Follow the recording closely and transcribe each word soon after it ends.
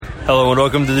Hello and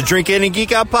welcome to the Drink In and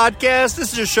Geek Out podcast.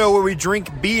 This is a show where we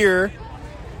drink beer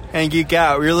and geek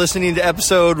out. You're listening to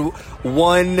episode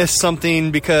 1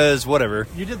 something because whatever.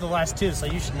 You did the last 2, so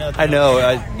you should know that. I know,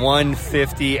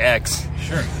 150X.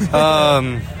 Sure.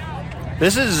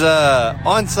 This is an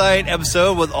on-site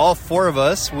episode with all 4 of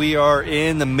us. We are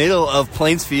in the middle of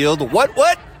Plainsfield. What?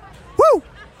 Woo!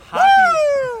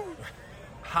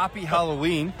 Happy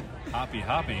Halloween. Happy.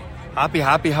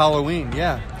 Happy Halloween,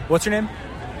 yeah. What's your name?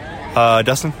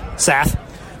 Dustin? Sath.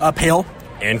 Pale.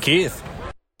 And Keith.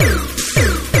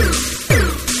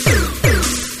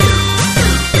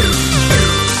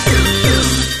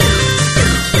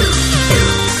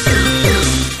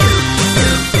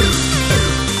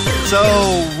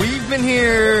 So, we've been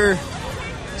here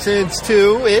since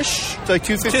 2-ish. It's like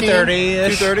 2:15.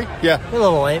 2:30-ish. 2:30? Yeah. A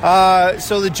little late.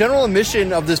 So the general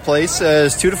admission of this place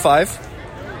is 2 to 5.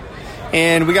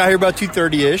 And we got here about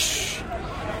 2:30-ish.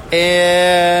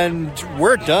 And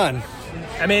we're done.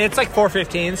 I mean, it's like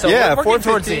 4:15, so Yeah, we're getting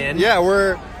towards the end. Yeah,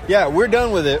 we're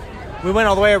done with it. We went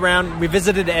all the way around. We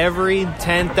visited every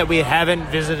tent that we haven't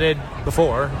visited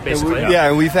before, basically.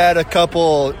 And we've had a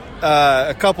couple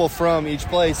from each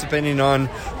place, depending on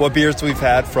what beers we've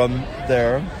had from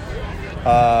there.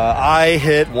 I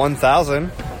hit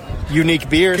 1,000 unique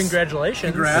beers.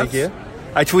 Congratulations. Thank you.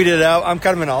 I tweeted it out. I'm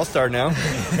kind of an all-star now.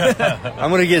 I'm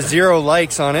going to get 0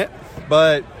 likes on it,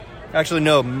 but actually,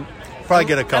 no, probably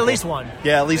get a couple. At least one.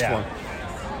 Yeah, at least one.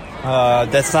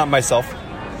 That's not myself.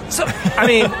 So, I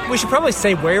mean, we should probably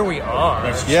say where we are.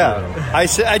 I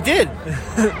did.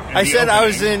 I said I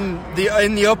was in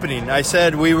the opening. I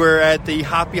said we were at the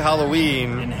Happy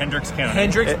Halloween In Hendricks County.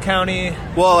 Hendricks County.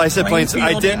 Well, I said Plainsfield.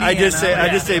 I did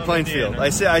Indiana. say Plainsfield. I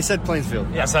said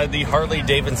Plainsfield. Outside the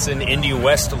Harley-Davidson Indy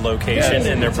West location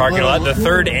in their parking lot. The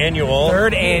third annual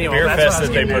beer fest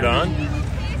that they put on.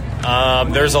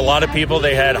 There's a lot of people.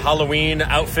 They had Halloween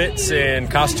outfits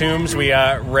and costumes. We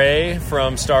got Rey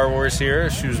from Star Wars here.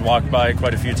 She was walked by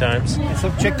quite a few times.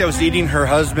 Some chick that was eating her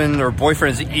husband or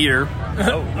boyfriend's ear.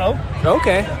 Oh,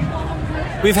 okay.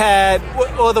 We've had,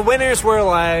 well, the winners were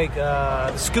like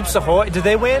Scoops Ahoy. Did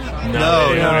they win?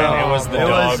 No. It was the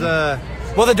dog.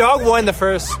 Well, the dog won the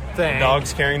first thing.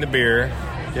 Dog's carrying the beer.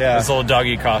 Yeah. His little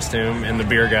doggy costume and the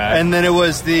beer guy. And then it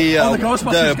was the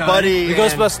Ghostbusters guy. Buddy. The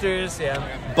Ghostbusters,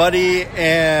 yeah. Buddy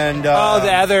and... the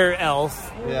other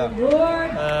elf. Yeah.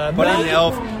 Buddy and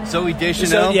Elf. Zoe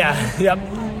Deschanel. Yep.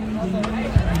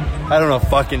 I don't know,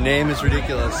 fucking name is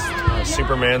ridiculous.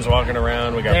 Superman's walking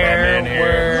around. We got Batman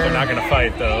here. They're not going to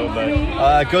fight, though.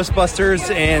 But Ghostbusters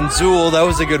and Zool, that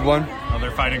was a good one.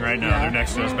 they're fighting right now. They're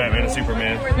next to us, Batman and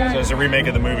Superman. So it's a remake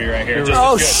of the movie right here.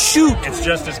 Shoot! It's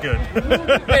just as good.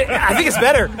 I think it's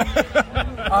better.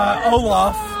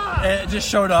 Olaf just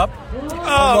showed up.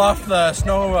 Olaf, the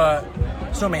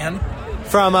snowman.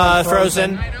 From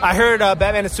Frozen. I heard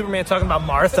Batman and Superman talking about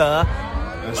Martha.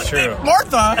 That's true.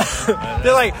 Martha?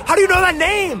 They're like, how do you know that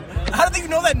name? How do you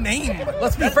know that name?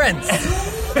 Let's be friends.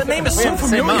 That name is so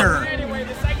familiar.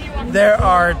 There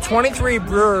are 23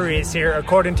 breweries here,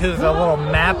 according to the little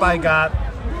map I got.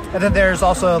 And then there's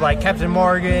also, like, Captain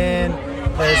Morgan,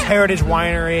 there's Heritage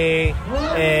Winery,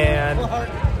 and,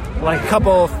 like, a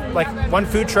couple, like, one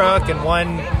food truck and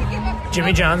one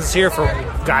Jimmy John's is here for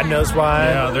God knows why.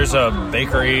 Yeah, there's a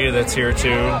bakery that's here,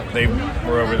 too. They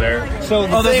were over there. So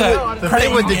the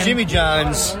thing with the Jimmy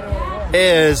John's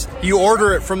is you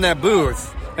order it from that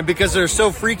booth. And because they're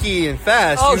so freaky and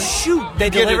fast, they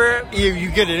deliver it. You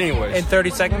get it anyways In 30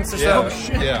 seconds or so?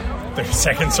 Yeah. 30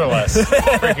 seconds or less.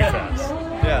 Freaking fast.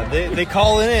 Yeah, they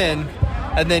call it in,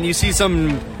 and then you see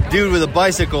some dude with a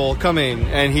bicycle coming,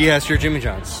 and he has your Jimmy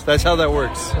John's. That's how that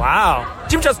works. Wow.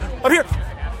 Jimmy John's, I'm here.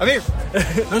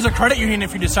 There's a credit union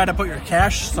if you decide to put your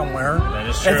cash somewhere. That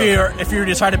is true. If you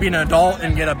decide to be an adult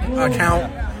and get an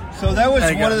account. So that was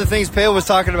one of the things Pale was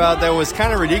talking about that was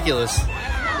kind of ridiculous.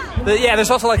 There's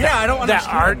also like I don't that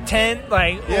understand. art tent.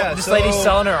 Like, this lady's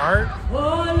selling her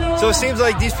art. So it seems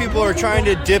like these people are trying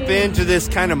to dip into this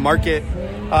kind of market,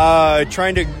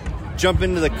 trying to jump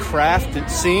into the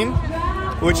craft scene,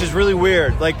 which is really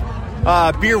weird. Like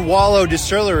Beer Wallow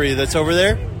Distillery that's over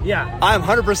there. Yeah. I'm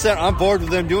 100% on board with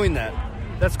them doing that.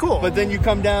 That's cool. But then you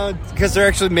come down because they're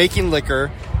actually making liquor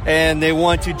and they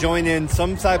want to join in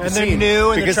some type of scene. And they're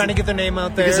new and they're trying to get their name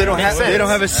out there. Because they don't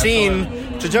have a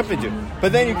scene to jump into.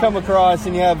 But then you come across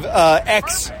and you have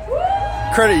X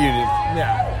Credit Union.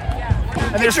 Yeah.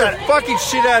 And Get your fucking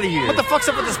shit out of here. What the fuck's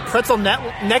up with this pretzel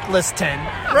necklace tin?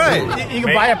 Right. You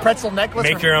can buy a pretzel necklace.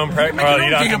 Make your own pretzel. Well, you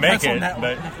don't have to make it,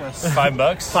 but necklace. $5.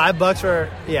 $5 for,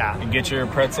 yeah. And get your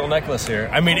pretzel necklace here.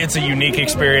 I mean, it's a unique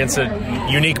experience, a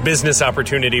unique business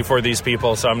opportunity for these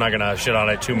people, so I'm not going to shit on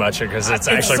it too much because it's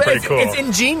actually pretty cool. It's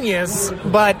ingenious,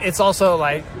 but it's also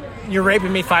like, you're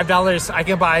raping me $5. I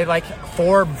can buy like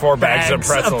four bags of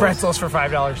pretzels for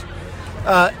 $5.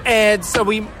 And so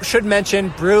we should mention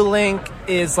BrewLink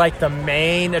is like the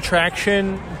main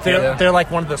attraction. They're like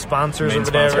one of the sponsors or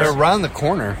whatever. They're around the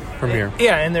corner from here.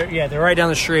 Yeah, and they're right down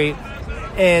the street,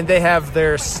 and they have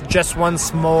their Just One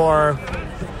S'more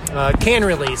can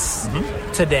release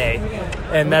today,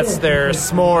 and that's their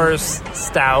s'mores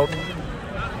stout,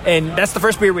 and that's the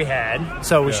first beer we had.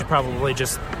 So we should probably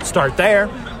just start there.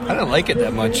 I don't like it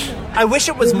that much. I wish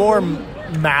it was more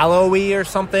mallowy or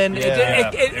something.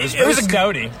 Yeah. It was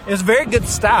stouty. It was a very good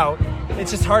stout. It's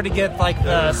just hard to get like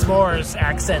the s'mores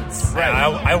accents. Right.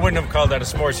 I wouldn't have called that a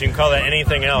s'mores. You can call that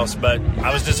anything else, but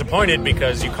I was disappointed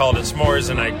because you called it s'mores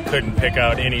and I couldn't pick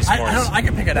out any s'mores. I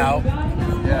could pick it out.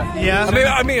 Yeah.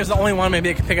 I mean, it was the only one.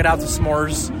 Maybe I could pick it out to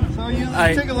s'mores. So you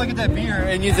take a look at that beer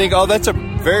and you think, oh, that's a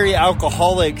very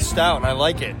alcoholic stout, and I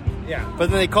like it. Yeah. But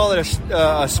then they call it a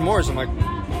s'mores. I'm like,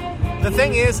 the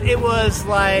thing is, it was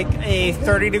like a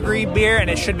 30-degree beer, and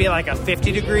it should be like a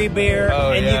 50-degree beer.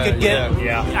 Oh, and yeah, you could get,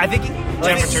 yeah. I think,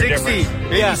 like Temperature 60. difference.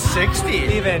 Maybe 60.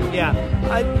 even, yeah.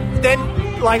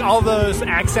 Then, like, all those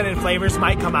accented flavors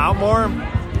might come out more.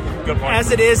 Good point. As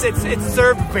it is, it's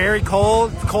served very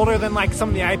cold, colder than like some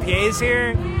of the IPAs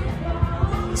here.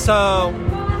 So,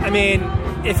 I mean,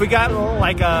 if we got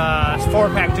like a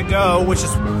 4-pack to go, which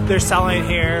is they're selling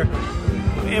here,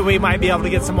 we might be able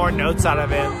to get some more notes out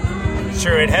of it.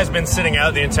 Sure, it has been sitting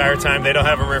out the entire time. They don't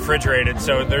have them refrigerated,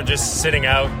 so they're just sitting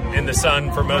out in the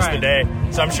sun for most of the day.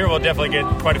 So I'm sure we'll definitely get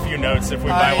quite a few notes if we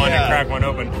buy one and crack one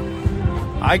open.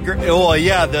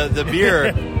 The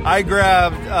beer. I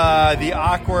grabbed the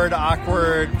awkward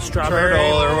Strawberry.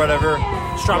 turtle or whatever.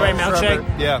 Strawberry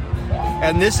milkshake? Yeah.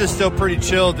 And this is still pretty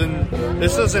chilled, and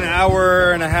this is an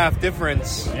hour and a half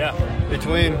difference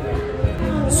between.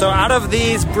 So out of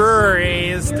these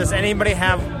breweries, does anybody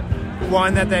have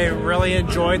one that they really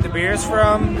enjoyed the beers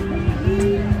from?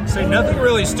 So nothing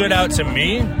really stood out to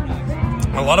me.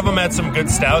 A lot of them had some good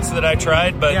stouts that I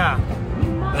tried, but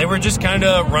they were just kind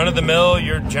of run-of-the-mill,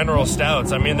 your general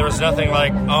stouts. I mean, there was nothing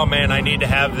like, oh man, I need to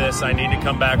have this, I need to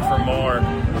come back for more.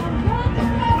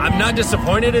 I'm not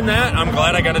disappointed in that. I'm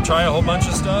glad I got to try a whole bunch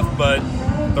of stuff, but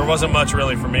there wasn't much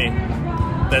really for me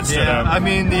that stood out. I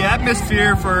mean, the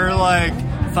atmosphere for like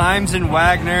Thimes and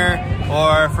Wagner,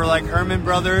 or for like Herman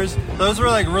Brothers, those were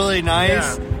like really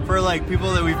nice for like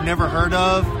people that we've never heard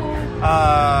of.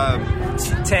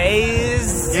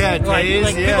 Taze. Yeah, Taze.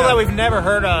 Like people that we've never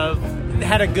heard of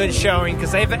had a good showing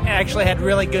because they've actually had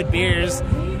really good beers,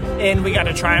 and we got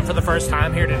to try them for the first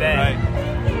time here today.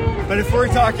 Right. But if we're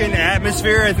talking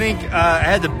atmosphere, I think I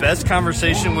had the best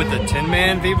conversation with the Tin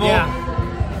Man people. Yeah.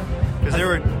 Because they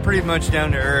were pretty much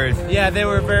down to earth. Yeah, they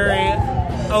were very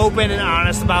open and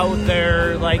honest about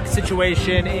their like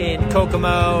situation in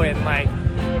Kokomo, and like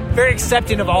very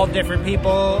accepting of all different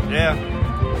people. Yeah,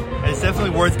 it's definitely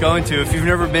worth going to. If you've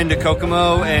never been to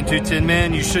Kokomo and to Tin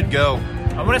Man, you should go.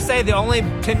 I want to say the only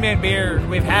Tin Man beer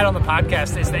we've had on the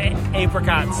podcast is the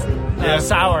Apricots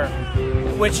sour,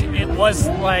 which it was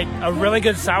like a really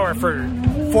good sour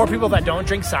for people that don't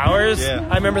drink sours. Yeah.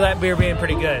 I remember that beer being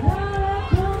pretty good.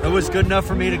 It was good enough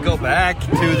for me to go back to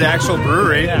the actual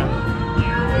brewery. Yeah.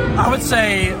 I would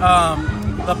say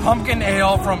the pumpkin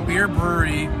ale from Beer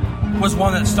Brewery was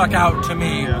one that stuck out to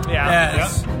me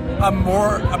as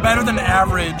a better than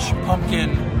average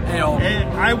pumpkin ale.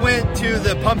 And I went to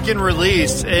the pumpkin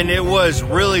release, and it was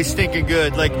really stinking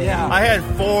good. Like, I had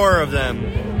 4 of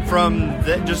them from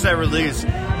just that release.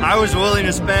 I was willing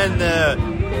to spend the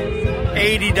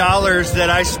 $80 that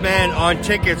I spent on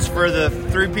tickets for the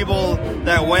 3 people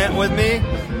that went with me.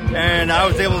 And I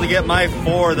was able to get my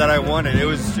 4 that I wanted. It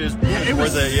was just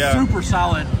worth it. Yeah, super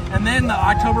solid. And then the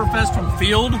Oktoberfest from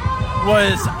Field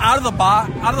was out of the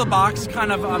box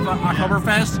kind of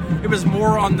Oktoberfest. It was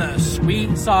more on the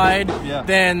sweet side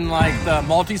than like the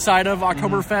malty side of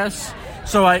Oktoberfest.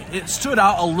 So it stood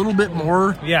out a little bit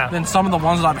more than some of the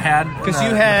ones that I've had because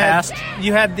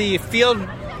you had the Field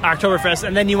Oktoberfest,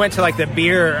 and then you went to like the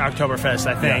beer Oktoberfest,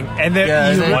 I think. Yeah. And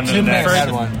then Tin Man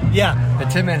had one. Yeah. The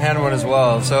Tin Man had one as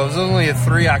well. So it was only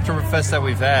 3 Oktoberfests that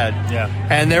we've had. Yeah.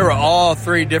 And they were all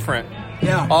 3 different.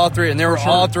 Yeah. All 3. And they were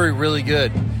all 3 really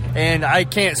good. And I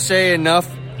can't say enough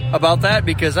about that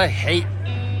because I hate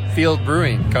Field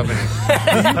Brewing Company.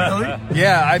 Really?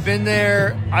 Yeah, I've been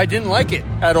there. I didn't like it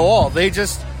at all. They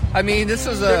just, I mean, this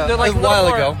was They're like a while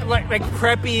more, ago. like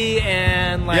preppy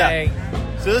and like.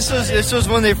 Yeah. So this was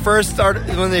when they first started,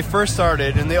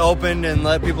 and they opened and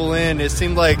let people in. It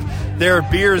seemed like their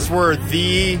beers were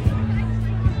the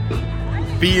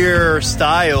beer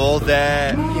style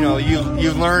that, you know,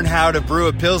 you learn how to brew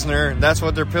a Pilsner. That's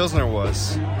what their Pilsner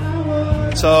was.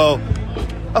 So,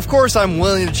 of course, I'm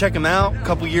willing to check them out a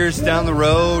couple years down the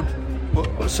road.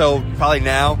 So probably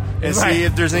now, and see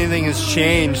if there's anything has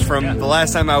changed from the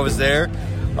last time I was there.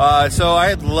 So I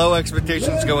had low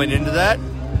expectations going into that,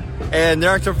 and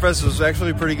their Oktoberfest was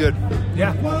actually pretty good.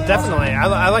 Yeah, definitely.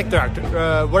 I like their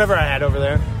whatever I had over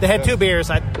there. They had 2 beers.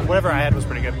 Whatever I had was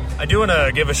pretty good. I do want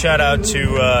to give a shout out to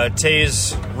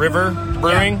Taze River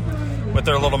Brewing with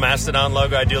their little Mastodon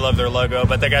logo. I do love their logo,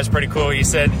 but that guy's pretty cool. He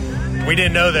said, we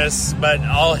didn't know this, but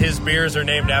all his beers are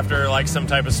named after like some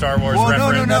type of Star Wars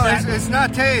reference. No, it's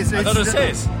not Taze. I thought it was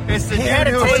Taze. It's the He had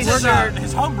dude a who Taze was shirt.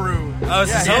 His homebrew. Oh,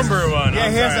 it's his homebrew one. Yeah,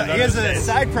 I'm he sorry, has a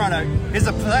side product. He has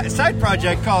a side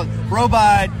project called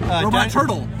Robot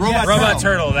Turtle. Robot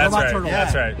Turtle, that's Robot right. Turtle.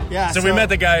 That's right. Yeah, so we met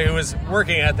the guy who was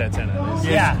working at that tent.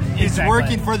 He's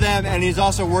working for them, and he's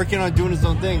also working on doing his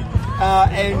own thing.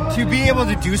 And to be able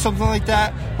to do something like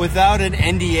that without an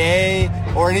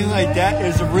NDA or anything like that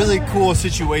is a really cool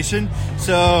situation.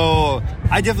 So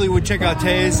I definitely would check out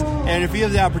Taze, and if you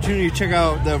have the opportunity to check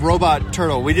out the Robot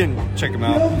Turtle, we didn't check them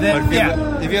out. But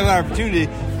if you have an opportunity,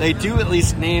 they do at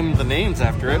least name the names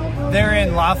after it. They're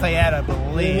in Lafayette, I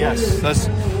believe. Yes,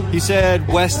 he said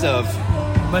west of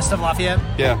Lafayette.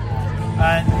 Yeah.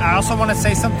 I also want to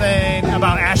say something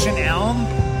about Ash and Elm.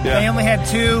 Yeah. They only had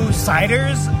 2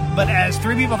 ciders, but as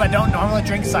 3 people that don't normally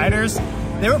drink ciders,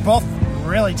 they were both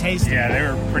really tasty. Yeah, they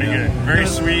were pretty good. Very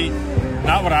sweet.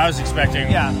 Not what I was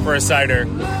expecting for a cider.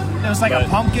 It was like a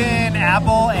pumpkin,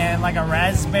 apple, and like a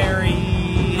raspberry.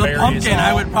 The pumpkin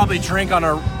I would probably drink on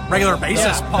a regular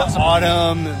basis. Possibly.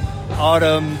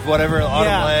 Autumn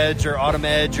Ledge or Autumn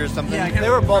Edge or something. Yeah, they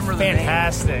were both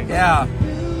fantastic. Yeah.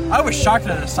 I was shocked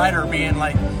at a cider being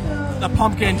like, the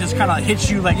pumpkin just kind of hits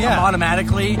you like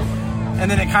automatically, and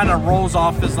then it kind of rolls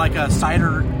off as like a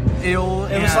cider ale.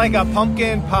 It was like a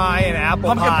pumpkin pie and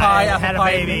apple pie. Had a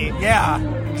baby. Yeah,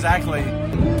 exactly.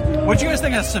 What do you guys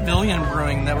think of Civilian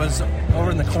Brewing that was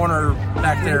over in the corner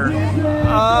back there?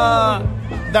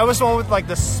 That was the one with like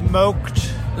the smoked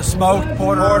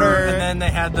porter, and then they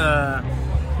had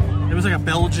it was like a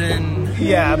Belgian.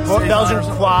 Yeah, Belgian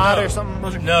quad or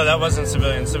something. No, that wasn't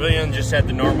Civilian. Civilian just had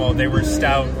the normal. They were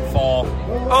stout fall.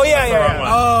 Oh yeah,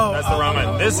 That's the wrong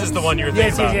one. This is the one you were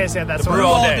thinking about. Yes, that's the Brew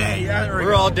All Day.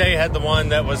 Brew All Day had the one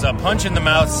that was a punch in the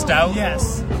mouth stout.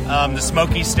 Yes. The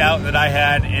smoky stout that I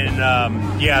had, and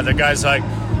the guy's like,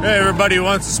 hey, everybody who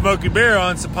wants a smoky beer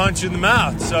wants a punch in the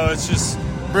mouth. So it's just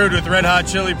brewed with red hot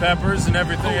chili peppers and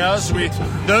everything else.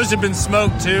 Those have been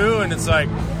smoked too, and it's like,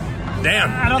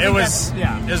 damn, it was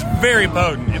very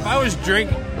potent. If I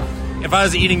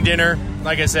was eating dinner,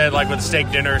 like I said, like with a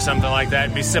steak dinner or something like that,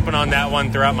 and be sipping on that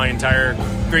one throughout my entire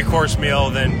 3-course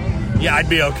meal, then I'd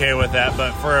be okay with that.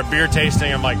 But for a beer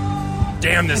tasting, I'm like,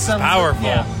 damn, this is powerful.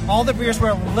 Yeah. All the beers were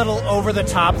a little over the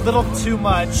top, a little too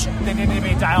much. They needed to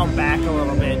be dialed back a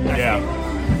little bit. I think.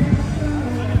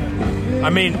 I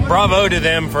mean, bravo to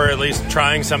them for at least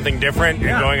trying something different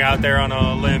and going out there on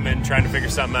a limb and trying to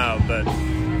figure something out. But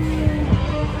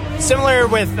similar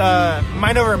with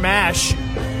Mind Over Mash,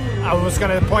 I was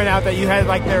going to point out that you had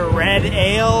like their red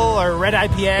ale or red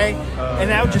IPA,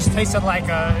 and that just tasted like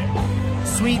a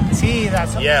sweet tea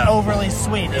that's overly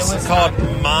sweet. It was called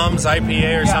Mom's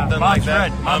IPA or something like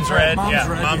that. Mom's Red.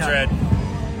 Mom's Red.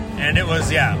 And it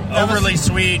was, overly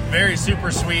sweet, very super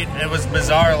sweet. It was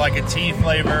bizarre, like a tea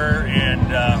flavor.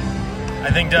 And I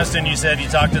think, Dustin, you said you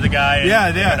talked to the guy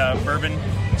at Bourbon.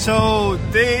 So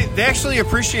they actually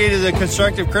appreciated the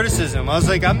constructive criticism. I was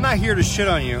like, I'm not here to shit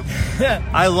on you.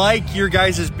 I like your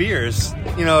guys' beers.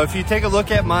 You know, if you take a look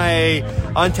at my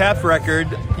Untapped record,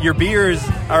 your beers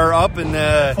are up in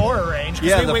the 4 range.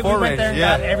 Yeah, the 4 range. We went there and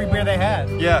got every beer they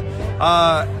had. Yeah.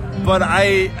 But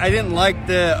I didn't like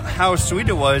how sweet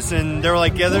it was, and they were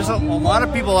like, there's a lot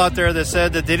of people out there that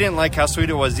said that they didn't like how sweet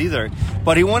it was either.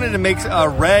 But he wanted to make a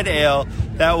red ale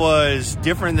that was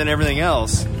different than everything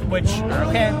else. Which,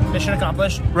 mission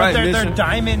accomplished. Right. But their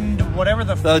Diamond, whatever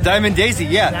the Diamond Daisy,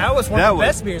 that was one of the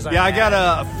best beers I had. I got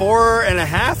a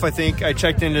 4.5, I think, I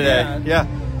checked in today.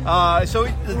 Yeah. So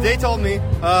they told me,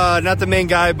 not the main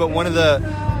guy, but one of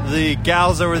the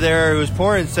gals over there who was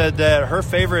pouring said that her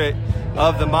favorite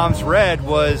of the Mom's Red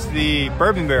was the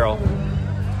bourbon barrel.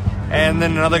 And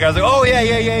then another guy's like, oh,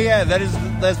 yeah,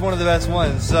 that's one of the best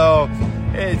ones. So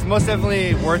it's most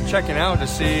definitely worth checking out to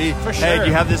see. For sure. Hey, do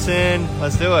you have this in?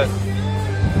 Let's do it.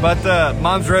 But the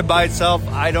Mom's Rib by itself,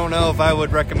 I don't know if I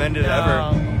would recommend it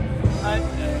ever.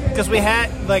 Because we had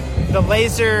like the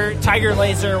Tiger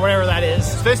Laser, whatever that is.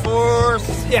 Space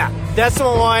Force. Yeah, that's the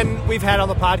one we've had on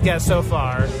the podcast so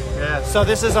far. Yeah. So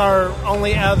this is our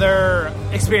only other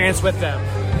experience with them.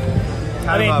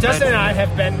 I mean, Dustin and I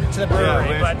have been to the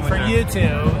brewery, but for you two,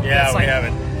 yeah, we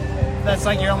haven't. That's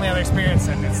like your only other experience,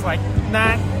 and it's like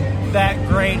not that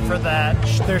great for that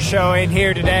they're showing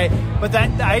here today. But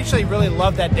that I actually really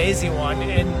love that Daisy one,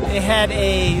 and it had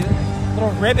a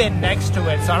little ribbon next to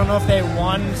it, so I don't know if they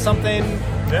won something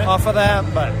off of that,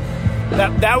 but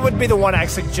that would be the one I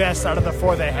suggest out of the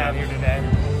 4 they have here today.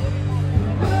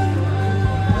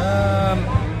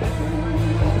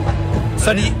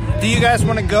 So do you guys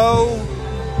want to go?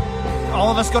 All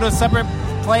of us go to a separate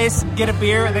place, get a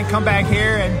beer, and then come back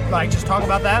here and like just talk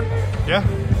about that? Yeah,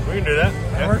 we can do that.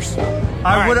 That works.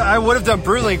 I would have done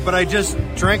BrewLink, but I just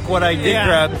drank what I did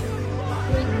grab.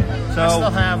 So I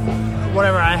still have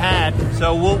whatever I had.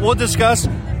 So we'll discuss.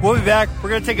 We'll be back. We're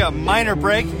gonna take a minor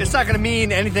break. It's not gonna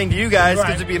mean anything to you guys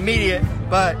because it'll be immediate.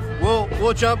 But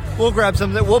we'll jump. We'll grab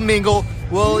something. We'll mingle.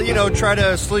 We'll try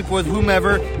to sleep with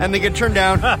whomever, and then get turned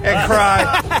down and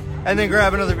cry, and then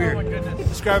grab another beer. Oh my goodness.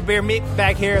 Just grab a beer, meet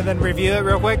back here, and then review it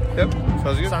real quick. Yep.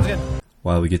 Sounds good.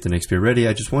 While we get the next beer ready,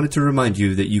 I just wanted to remind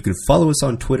you that you can follow us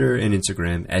on Twitter and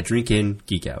Instagram at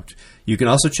DrinkInGeekOut. You can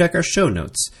also check our show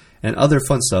notes and other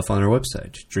fun stuff on our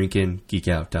website,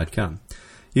 drinkingeekout.com.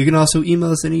 You can also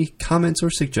email us any comments or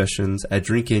suggestions at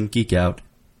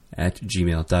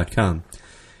drinkingeekout@gmail.com.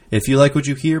 If you like what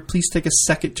you hear, please take a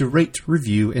second to rate,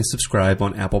 review, and subscribe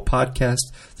on Apple Podcasts,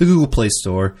 the Google Play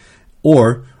Store,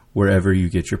 or wherever you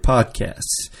get your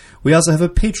podcasts. We also have a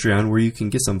Patreon where you can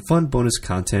get some fun bonus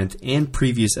content and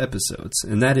previous episodes,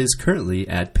 and that is currently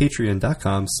at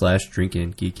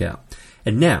patreon.com/drinkingeekout.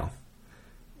 And now,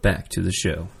 back to the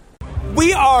show.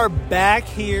 We are back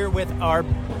here with our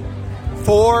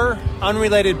 4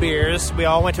 unrelated beers. We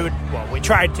all went to we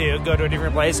tried to go to a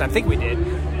different place. I think we did.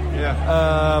 Yeah.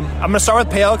 I'm going to start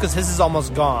with Pale because his is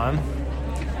almost gone.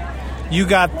 You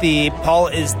got the Paul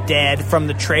is Dead from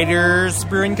the Traders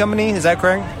Brewing Company. Is that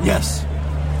correct? Yes.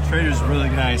 Traders is really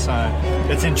nice.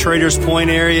 It's in Traders Point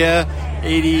area,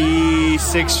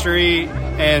 86th Street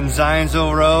and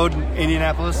Zionsville Road,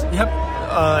 Indianapolis. Yep.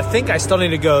 I think I still need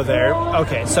to go there.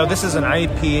 Okay, so this is an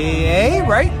IPA,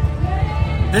 right?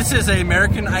 This is an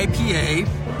American IPA.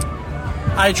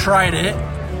 I tried it,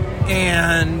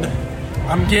 and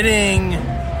I'm getting...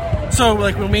 So,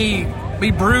 like, when we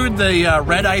brewed the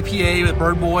red IPA with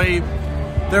Bird Boy,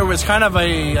 there was kind of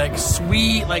a, like,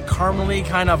 sweet, like, caramely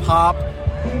kind of hop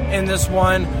in this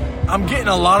one. I'm getting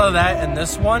a lot of that in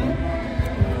this one,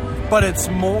 but it's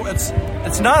more... It's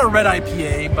not a red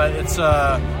IPA, but it's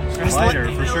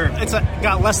lighter, for sure. It's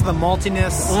got less of the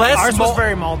maltiness. Ours was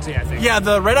very malty, I think. Yeah,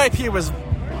 the red IPA was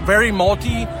very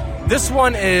malty. This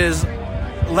one is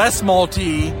less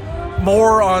malty,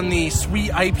 more on the sweet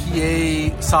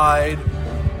IPA side.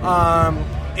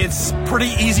 It's pretty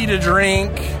easy to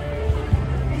drink.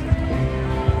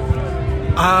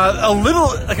 A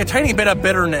little, like a tiny bit of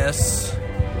bitterness.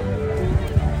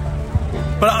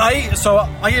 But I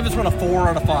gave this one a 4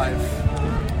 out of 5.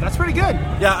 That's pretty good.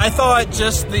 Yeah, I thought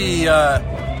just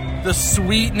the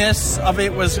sweetness of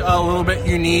it was a little bit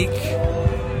unique,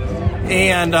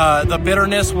 and the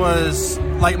bitterness was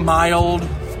like mild,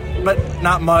 but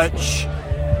not much.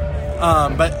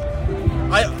 But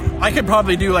I could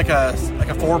probably do like a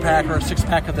 4-pack or a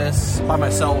 6-pack of this by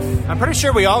myself. I'm pretty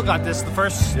sure we all got this the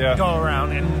first go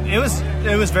around, and it was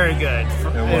very good.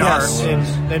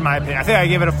 In my opinion, I think I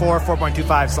gave it a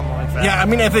 4.25, something like that. Yeah, I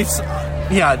mean if it's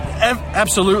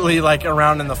absolutely like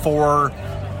around in the 4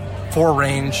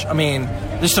 range. I mean,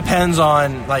 this depends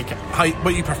on like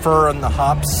what you prefer on the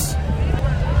hops.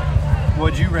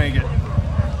 What'd you rank it?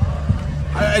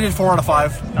 I did 4 out of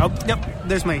 5. Oh, yep.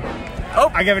 There's me. Oh,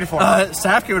 I gave it a 4.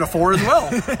 Saf gave it a 4 as well.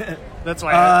 That's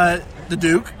why. The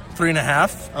Duke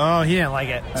 3.5. Oh, he didn't like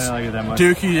it. I didn't like it that much.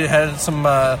 Duke, you had some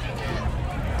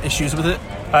issues with it.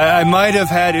 I might have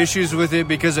had issues with it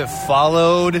because it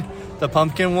followed the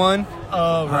pumpkin one.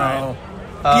 Oh, right.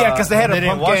 Yeah, because they had a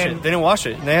pumpkin. They didn't wash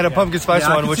it. They had a pumpkin spice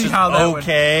one, which is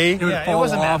okay. It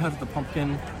wasn't bad. Of the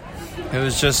pumpkin. It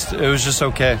was just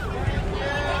okay.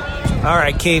 All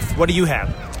right, Keith, what do you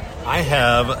have? I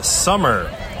have Summer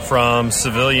from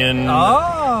Civilian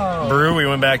Brew. We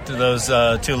went back to those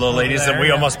 2 little ladies that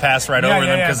we almost passed right over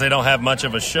them because they don't have much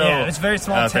of a show. Yeah, it's very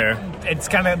small out there. It's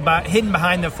kind of hidden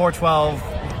behind the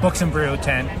 412 Books and Brew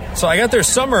tent. So I got their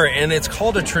Summer, and it's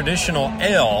called a traditional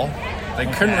ale. They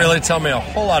couldn't really tell me a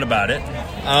whole lot about it.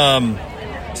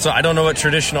 So I don't know what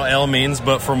traditional ale means,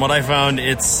 but from what I found,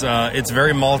 it's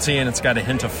very malty and it's got a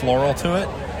hint of floral to it.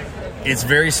 It's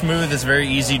very smooth. It's very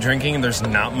easy drinking. There's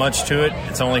not much to it.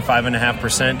 It's only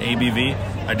 5.5% ABV.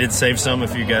 I did save some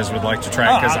if you guys would like to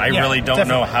try it because I really don't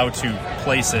know how to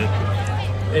place it.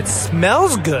 It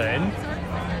smells good.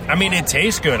 I mean, it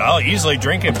tastes good. I'll easily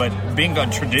drink it, but being a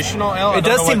traditional ale, it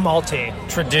does seem malty.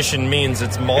 Tradition means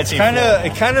it's malty.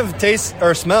 It kind of tastes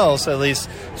or smells, at least,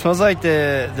 smells like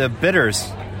the bitters.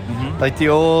 Mm-hmm. Like the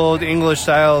old English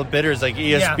style bitters, like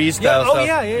ESB style stuff. Oh,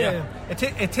 yeah.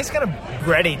 It tastes kind of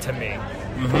bready to me.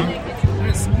 Mm-hmm.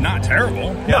 It's not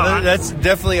terrible. Yeah, that's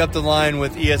definitely up the line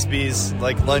with ESB's,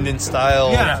 like London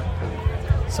style. Yeah.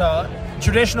 So,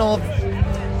 traditional,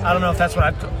 I don't know if that's what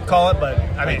I'd call it, but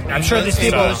I mean, I'm sure these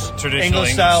people...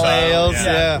 English style ales,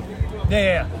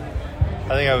 Yeah.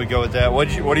 I think I would go with that. What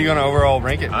are you going to overall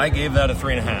rank it? I gave that a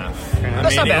 3.5.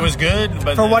 That's not bad. It was good,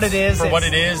 but for what it is,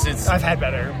 it's I've had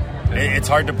better. It's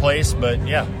hard to place, but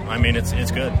yeah, I mean,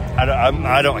 it's good.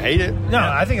 I don't hate it. No,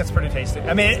 I think it's pretty tasty.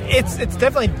 I mean, it's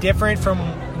definitely different from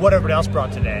what everybody else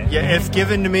brought today. Yeah, if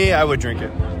given to me, I would drink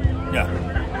it. Yeah.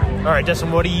 All right,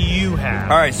 Justin, what do you have?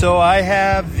 All right, so I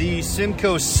have the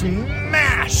Simcoe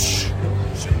Smash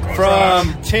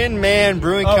from Tin Man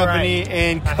Brewing Company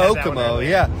in Kokomo.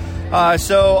 Yeah.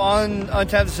 So on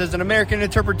tap, it says an American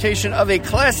interpretation of a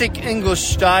classic English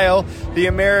style. The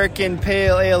American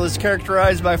Pale Ale is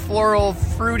characterized by floral,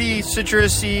 fruity,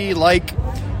 citrusy, like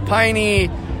piney,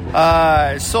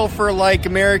 sulfur-like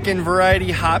American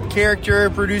variety hop character,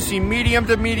 producing medium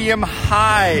to medium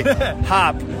high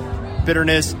hop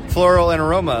bitterness, floral, and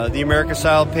aroma. The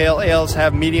American-style pale ales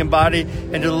have medium body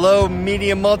and a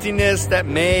low-medium maltiness that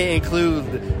may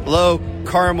include low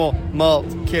caramel malt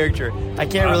character. I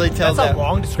can't really tell that. That's a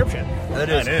long description. That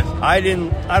is. I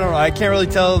don't know. I can't really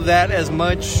tell that as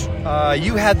much.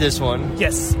 You had this one.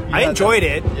 Yes. I enjoyed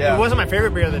it. Yeah. It wasn't my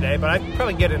favorite beer of the day, but I'd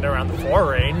probably get into around the 4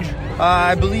 range.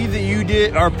 I believe that you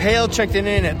did. Our pale checked it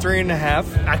in at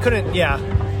 3.5. I couldn't, Yeah,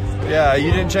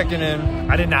 you didn't check it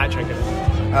in. I did not check it in.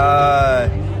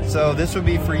 So this would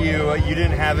be for you. You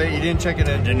didn't have it. You didn't check it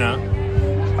in. Did not.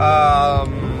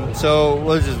 So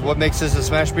what is this? What makes this a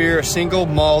smash beer? A single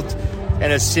malt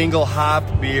and a single hop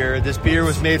beer. This beer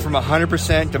was made from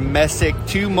 100% domestic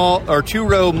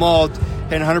 2-row malt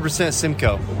and 100%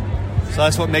 Simcoe. So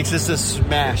that's what makes this a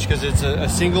smash, because it's a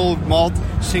single malt,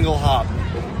 single hop.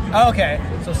 Okay,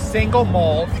 so single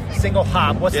malt, single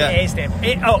hop. What's the A stand?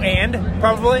 And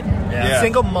probably. Yeah.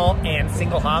 Single malt and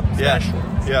single hop smash.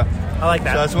 Yeah. I like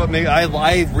that. So that's what makes. I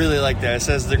really like that. It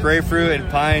says the grapefruit and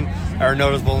pine are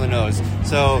noticeable in the nose.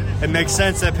 So it makes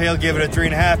sense that Pale gave it a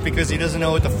 3.5 because he doesn't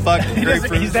know what the fuck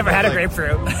grapefruit. He's never had a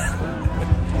grapefruit.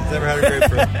 He's never had a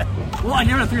grapefruit. Well, I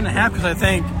give it a 3.5 because I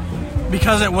think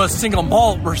because it was single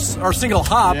malt or single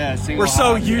hop, we're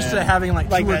so used to having like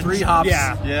 2 or 3 hops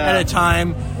at a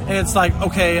time, and it's like,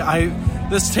 okay,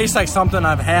 this tastes like something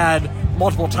I've had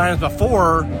multiple times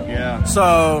before. Yeah.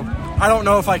 So I don't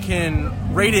know if I can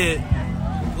rate it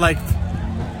like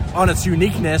on its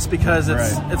uniqueness because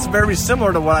it's very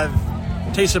similar to what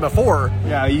I've tasted before.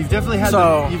 Yeah, you've definitely had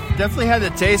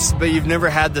the taste, but you've never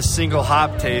had the single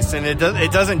hop taste, and it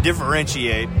doesn't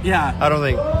differentiate. Yeah, I don't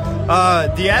think.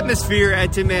 The atmosphere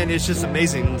at Tin Man is just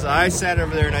amazing. So I sat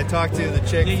over there and I talked to the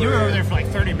chick. Yeah, you were over there for like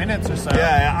 30 minutes or so.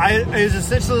 Yeah, it was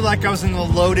essentially like I was in the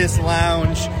Lotus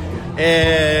Lounge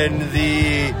in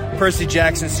the Percy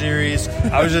Jackson series.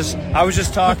 I was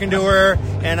just talking to her,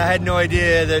 and I had no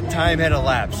idea that time had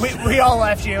elapsed. We all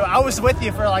left you. I was with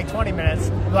you for like 20 minutes,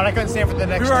 but I couldn't stay for the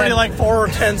next. We were already like 4 or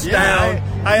 10 down.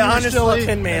 I honestly still a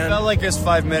Tin Man. It felt like it was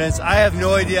 5 minutes. I have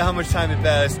no idea how much time had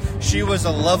passed. She was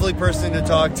a lovely person to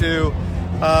talk to.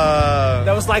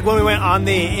 That was like when we went on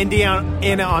the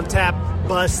Indiana on Tap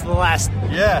bus, the last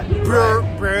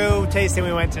brew tasting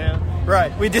we went to.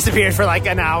 Right. We disappeared for like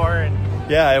an hour.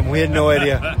 And we had no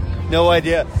idea. No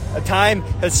idea. Time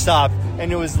had stopped,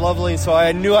 and it was lovely. So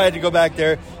I knew I had to go back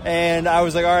there, and I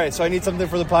was like, all right, so I need something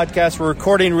for the podcast. We're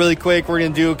recording really quick. We're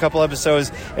going to do a couple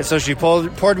episodes. And so she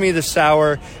poured me the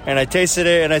sour, and I tasted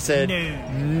it, and I said,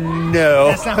 no.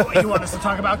 That's not what you want us to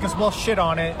talk about, because we'll shit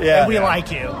on it, and we like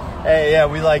you. Hey, yeah,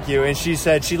 we like you. And she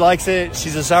said she likes it.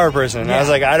 She's a sour person. Yeah. I was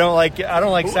like, I don't like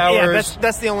sours. Yeah,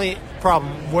 that's the only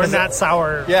problem. We're not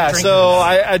sour. Yeah, drinkers. so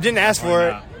I didn't ask for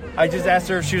it. I just asked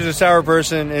her if she was a sour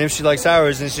person and if she liked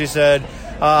sours, and she said,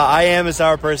 I am a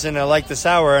sour person. I like the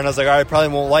sour. And I was like, all right, I probably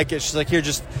won't like it. She's like, here,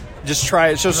 just try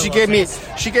it. So she gave me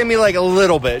like a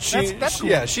little bit. That's cool.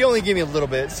 Yeah, she only gave me a little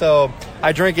bit. So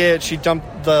I drank it. She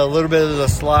dumped a little bit of the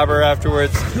slobber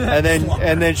afterwards, and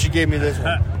then she gave me this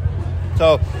one.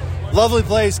 So Lovely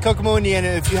place, Kokomo, Indiana.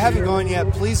 If you haven't gone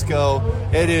yet, please go.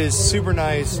 It is super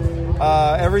nice.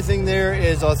 Everything there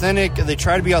is authentic. They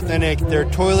try to be authentic. Their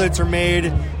toilets are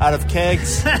made out of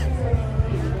kegs.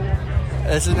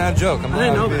 This is not a joke. I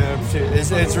didn't know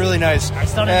that. It's really nice. I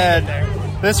still didn't get there.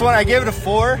 This one, I gave it a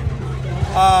 4.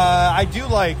 I do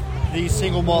like the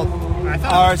single malt.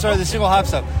 The single hop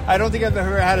stuff. I don't think I've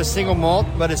ever had a single malt,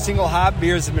 but a single hop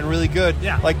beers have been really good.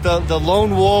 Yeah. Like the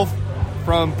Lone Wolf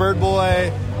from Bird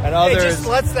Boy and others. It just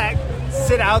lets that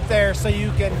sit out there so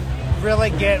you can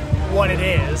really get what it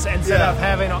is instead of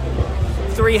having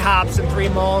 3 hops and 3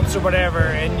 malts or whatever,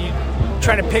 and you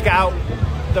trying to pick out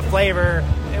the flavor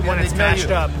when it's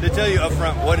mashed up. They tell you up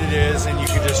front what it is, and you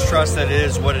can just trust that it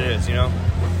is what it is, you know?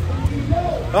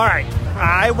 All right.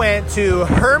 I went to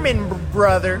Herman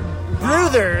Brothers.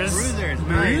 Nice.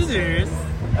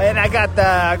 And I got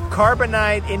the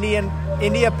Carbonite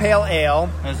India Pale Ale,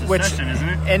 That's a which session, isn't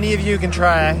it? any of you can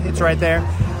try. It's right there.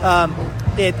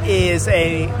 It is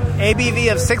a ABV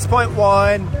of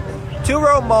 6.1,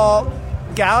 2-row malt,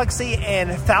 Galaxy and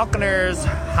Falconer's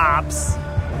hops.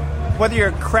 Whether you're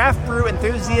a craft brew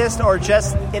enthusiast or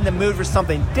just in the mood for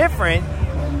something different,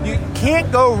 you can't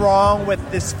go wrong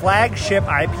with this flagship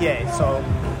IPA. So,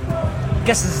 I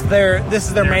guess this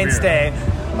is their mainstay.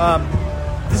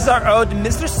 This is our ode to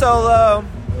Mr. Solo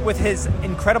with his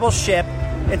incredible ship.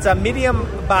 It's a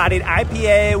medium-bodied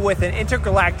IPA with an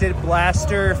intergalactic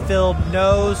blaster-filled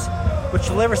nose, which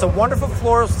delivers a wonderful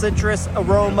floral citrus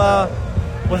aroma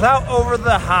without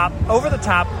over-the-top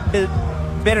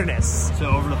bitterness. So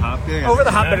over the hop there? Over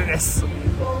the hop bitterness.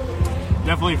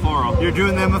 Definitely floral. You're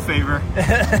doing them a favor.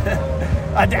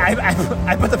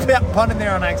 I put the pun in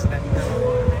there on accident.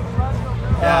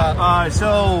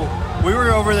 So we were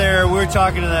over there. We were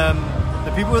talking to them.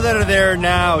 The people that are there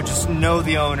now just know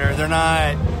the owner. They're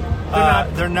not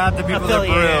the people that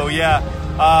brew. Yeah.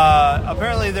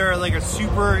 Apparently they're like a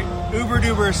super uber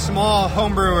duper small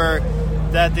home brewer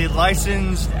that they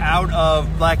licensed out of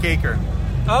Blackacre.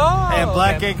 Oh. And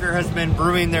Blackacre has been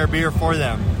brewing their beer for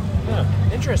them.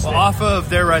 Interesting. Off of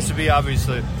their recipe,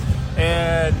 obviously.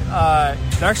 And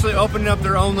they're actually opening up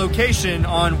their own location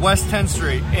on West 10th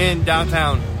Street in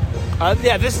downtown.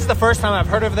 This is the first time I've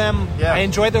heard of them. Yeah. I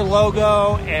enjoyed their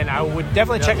logo, and I would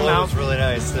definitely check them out. It's really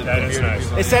nice. That is nice.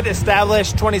 They said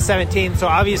established 2017, so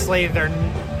obviously they're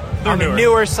on the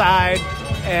newer side,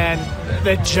 and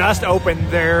they just opened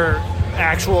their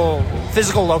actual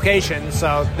physical location,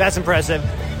 so that's impressive.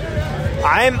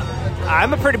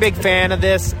 I'm a pretty big fan of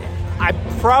this. I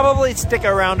probably stick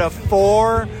around a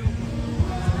 4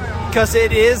 because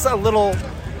it is a little.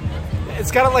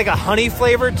 It's got like a honey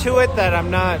flavor to it that I'm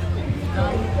not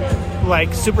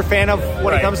like super fan of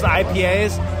when it comes to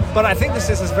IPAs. But I think this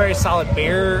is a very solid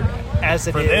beer as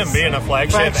it for is. them being a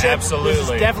flagship, absolutely. This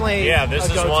is definitely this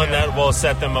is one that will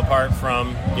set them apart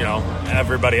from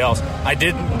everybody else. I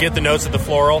did get the notes of the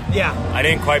floral. Yeah, I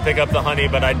didn't quite pick up the honey,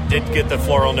 but I did get the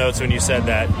floral notes when you said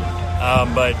that.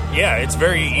 But yeah, it's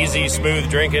very easy, smooth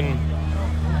drinking.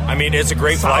 I mean, it's a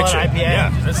great solid flagship. IPA.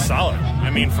 Yeah, it's solid.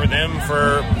 I mean, for them,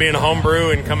 for being a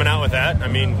homebrew and coming out with that, I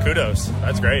mean, kudos.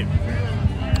 That's great.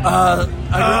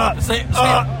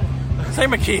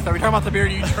 Same with Keith. Are we talking about the beer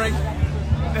you drink?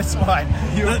 This one.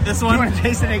 This one? You want to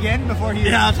taste it again before you...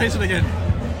 Yeah, I'll taste it again.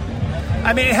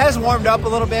 I mean, it has warmed up a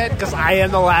little bit because I am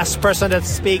the last person to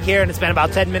speak here, and it's been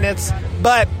about 10 minutes.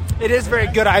 But it is a very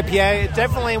good IPA. It's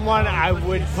definitely one I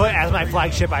would put as my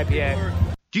flagship IPA.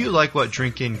 Do you like what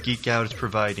Drinkin' Geek Out is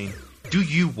providing? Do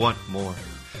you want more?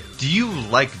 Do you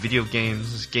like video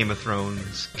games, Game of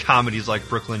Thrones, comedies like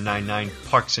Brooklyn Nine-Nine,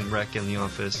 Parks and Rec, and The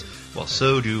Office? Well,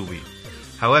 so do we.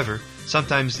 However,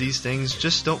 sometimes these things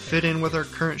just don't fit in with our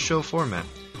current show format,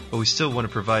 but we still want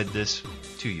to provide this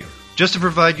to you. Just to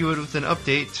provide you with an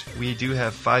update, we do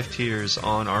have 5 tiers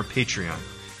on our Patreon,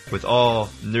 with all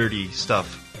nerdy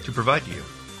stuff to provide you.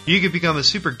 You can become a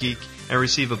super geek and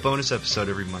receive a bonus episode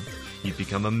every month. You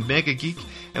become a mega geek,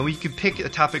 and we can pick a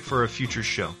topic for a future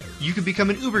show. You can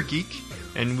become an uber geek,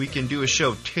 and we can do a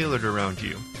show tailored around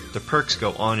you. The perks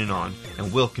go on,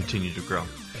 and will continue to grow.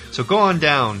 So go on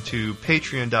down to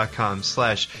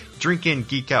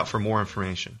patreon.com/drinkingeekout for more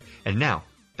information. And now,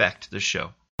 back to the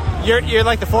show. You're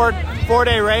like the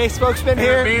four-day race spokesman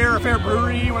here? Beer, fair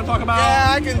brewery you want to talk about?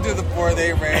 Yeah, I can do the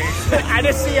 4-day race. I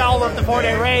just see all of the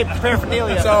 4-day race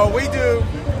paraphernalia. So we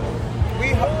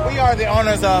are the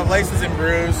owners of Laces and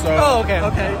Brews. So okay.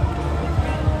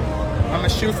 I'm a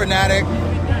shoe fanatic,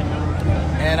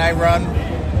 and I run.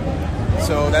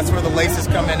 So that's where the laces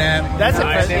come in at. That's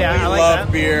impressive. And I we like love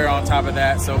that. beer on top of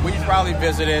that. So we probably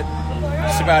visited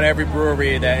just about every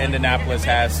brewery that Indianapolis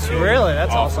has to really,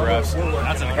 that's offer awesome.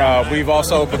 us. We've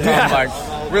also become like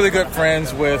really good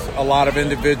friends with a lot of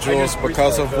individuals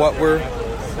because of what we're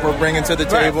bringing to the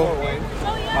table.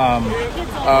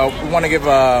 We want to give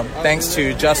thanks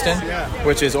to Justin,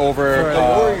 which is over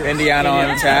Indiana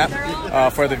on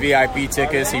Tap, for the VIP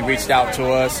tickets. He reached out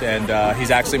to us, and he's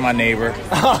actually my neighbor.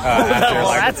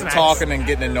 After talking and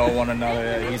getting to know one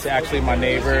another, he's actually my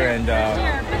neighbor, and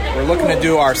we're looking to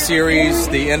do our series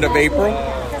the end of April.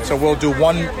 So we'll do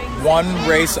one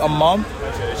race a month,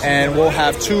 and we'll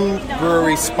have 2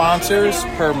 brewery sponsors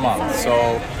per month.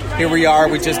 So here we are.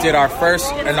 We just did our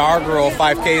first inaugural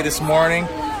 5K this morning.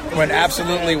 Went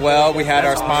absolutely well. We had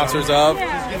our sponsors of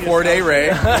 4-Day Ray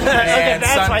and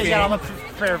that's Sun why King.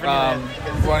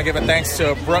 We want to give a thanks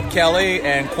to Brooke Kelly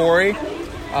and Corey.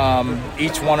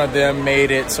 Each one of them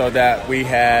made it so that we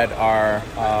had our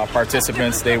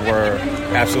participants. They were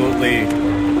absolutely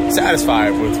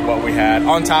satisfied with what we had,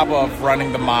 on top of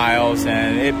running the miles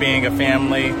and it being a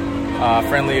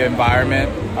family-friendly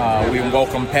environment. We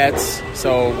welcome pets.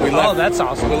 So we left, that's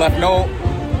awesome. We left no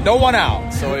one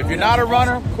out. So if you're not a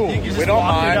runner, cool. We don't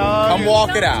mind. Come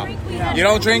walk it out. You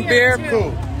don't drink beer?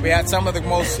 Cool. We had some of the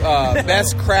most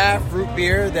best craft root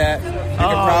beer that you can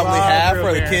probably have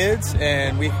for the kids.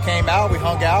 And we came out, we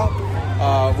hung out.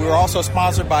 We were also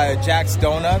sponsored by Jack's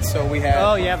Donuts, so we had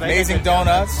amazing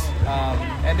donuts.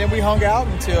 And then we hung out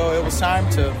until it was time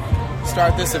to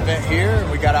start this event here.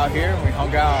 And we got out here and we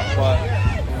hung out. But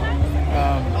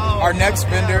our next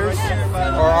vendors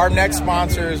or our next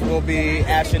sponsors will be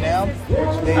Ash and M.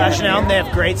 Ash and M, they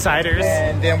have great ciders.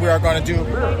 And then we are going to do a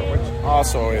brewer, which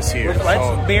also is here.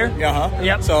 What? Beer?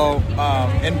 Yep. So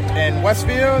in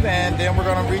Westfield, and then we're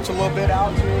going to reach a little bit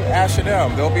out to Ash and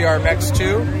M. They'll be our next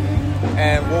 2.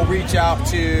 And we'll reach out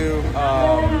to,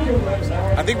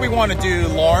 I think we want to do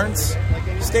Lawrence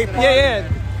State Park. Yeah.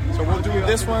 So we'll do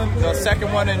this one, the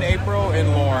second one in April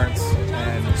in Lawrence.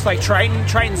 And it's like Triton.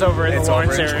 Triton's over in the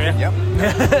Lawrence area.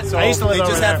 Yep. So I used to live we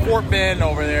just over had there. Fort Bend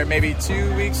over there maybe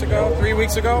 3 weeks ago. 3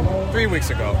 weeks ago.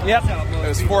 Yep. It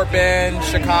was Fort Bend,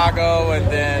 Chicago, and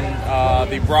then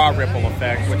the Broad Ripple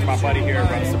Effect, which my buddy here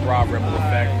runs the Broad Ripple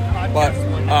Effect. But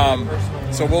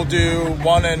so we'll do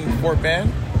one in Fort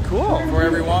Bend. Cool. For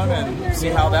everyone, and see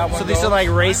how that one So these goes. are like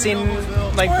racing,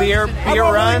 like beer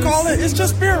runs? Call it. It's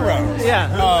just beer runs. Yeah.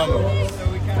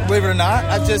 Believe it or not,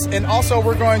 and also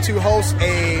we're going to host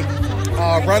a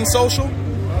run social.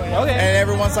 Okay. And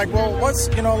everyone's like, well, what's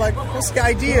the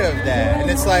idea of that? And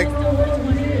it's like,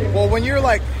 well, when you're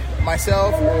like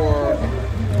myself or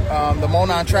the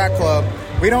Monon Track Club,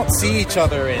 we don't see each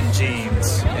other in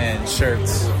jeans and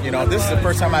shirts. This is the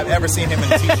first time I've ever seen him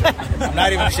in a t-shirt. I'm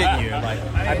not even shitting you. Like,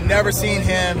 I've never seen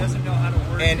him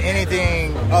in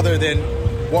anything other than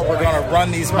what we're going to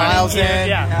run these miles in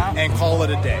and call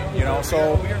it a day.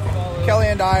 So Kelly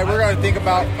and I, we're going to think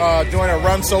about doing a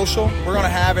run social. We're going to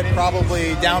have it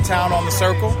probably downtown on the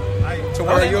Circle, to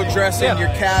where you'll dress in your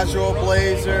casual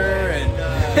blazer and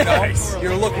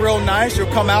you'll look real nice.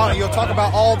 You'll come out and you'll talk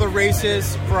about all the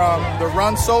races from the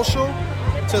run social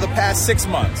to the past 6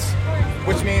 months,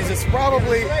 which means it's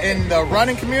probably in the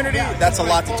running community. That's a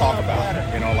lot to talk about.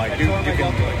 You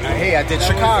can. Hey, I did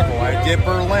Chicago. I did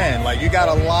Berlin. Like, you got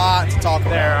a lot to talk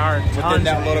about within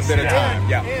that little bit of time.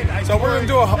 Yeah. So we're gonna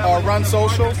do a run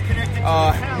social.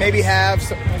 Maybe have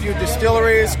a few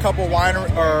distilleries, a couple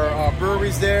winery or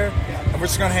breweries there, and we're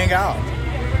just gonna hang out.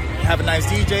 Have a nice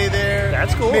DJ there.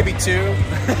 That's cool. Maybe 2.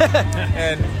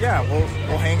 And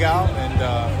we'll hang out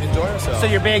and enjoy ourselves. So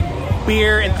you're a big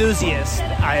beer enthusiast,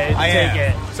 I take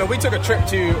it. So we took a trip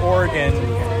to Oregon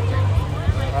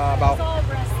about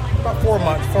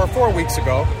 4 weeks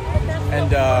ago,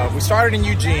 and we started in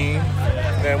Eugene.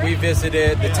 Then we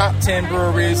visited the top 10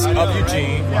 breweries of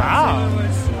Eugene. Wow.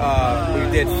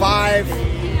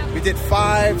 We did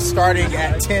 5 starting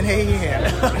at 10 a.m.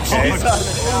 Okay. So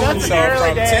from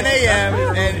 10 a.m.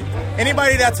 and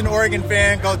anybody that's an Oregon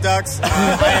fan, go Ducks.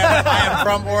 I am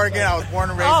from Oregon. I was born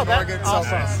and raised in Oregon.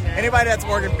 Awesome. So anybody that's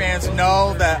Oregon fans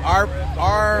know that our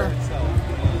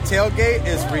tailgate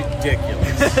is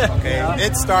ridiculous. Okay,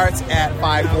 it starts at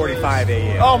 5:45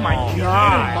 a.m. Oh my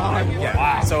God! Yeah.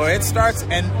 Wow. So it starts,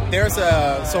 and there's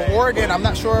Oregon. I'm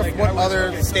not sure if what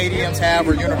other stadiums have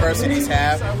or universities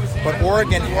have, but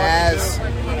Oregon has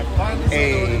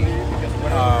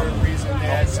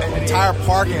an entire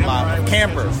parking lot of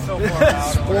campers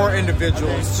for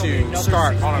individuals to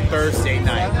start on a Thursday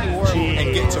night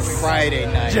and get to Friday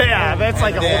night. Yeah, that's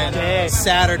like a whole day.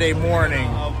 Saturday morning,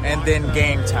 and then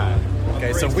game time.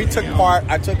 Okay, so we took part.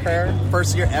 I took her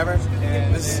first year ever.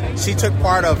 She took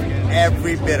part of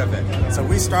every bit of it. So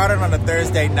we started on a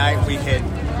Thursday night. We hit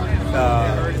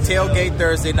tailgate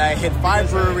Thursday night, hit 5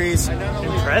 breweries.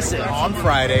 Impressive. On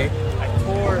Friday.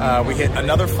 We hit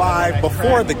another 5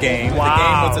 before the game.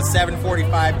 Wow. The game was a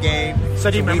 7:45 game. So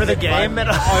do you remember the game at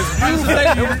all? Oh,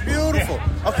 it was beautiful.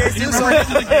 Okay, so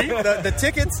the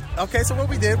tickets. Okay, so what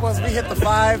we did was we hit the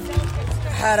 5,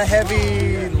 had a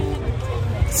heavy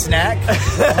snack.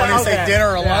 I want to say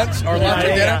dinner or lunch or lunch or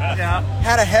dinner. Yeah.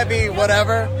 Had a heavy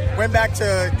whatever. Went back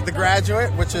to the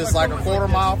Graduate, which is like a quarter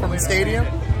mile from the stadium.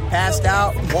 Passed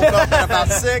out. Woke up at about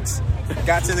 6.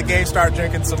 Got to the game, started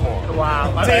drinking some more.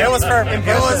 Wow. So it was perfect.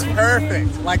 It was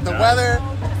perfect. Like the weather,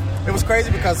 it was crazy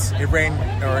because it rained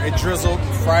or it drizzled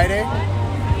Friday.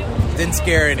 Didn't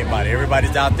scare anybody.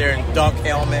 Everybody's out there in dunk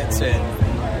helmets and,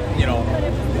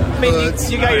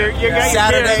 hoods. You got your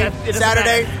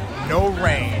Saturday, no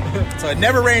rain. So it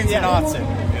never rains in Austin.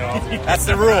 That's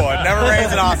the rule. It never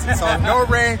rains in Austin. So no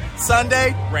rain.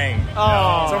 Sunday, rain.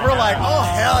 Oh. So we're like, oh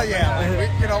hell yeah!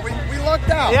 Like we lucked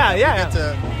out. Yeah. We get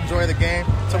to enjoy the game.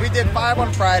 So we did 5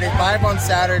 on Friday, 5 on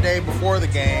Saturday before the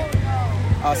game.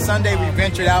 Sunday we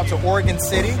ventured out to Oregon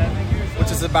City,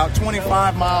 which is about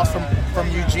 25 miles from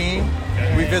Eugene.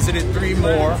 We visited 3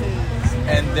 more.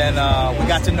 And then we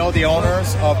got to know the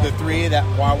owners of the 3 that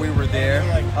while we were there.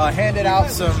 Handed out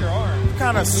some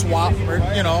kind of swap,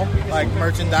 like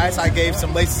merchandise. I gave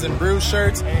some Laces and Brews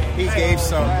shirts. He gave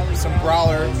some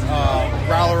Growler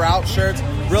Out shirts.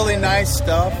 Really nice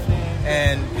stuff.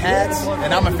 And hats.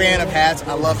 And I'm a fan of hats.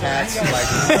 I love hats.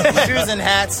 Like shoes and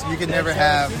hats, you can never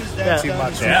have too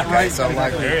much. Right? So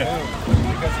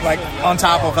like on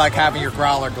top of like having your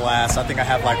growler glass, I think I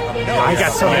have like I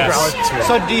got so many growlers.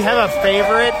 So do you have a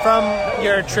favorite from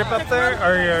your trip up there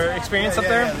or your experience up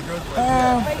there?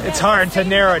 It's hard to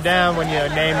narrow it down when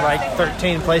you name like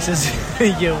 13 places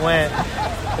you went.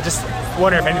 I just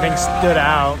wonder if anything stood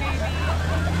out.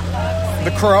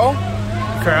 The Crow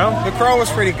was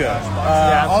pretty good.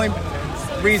 Only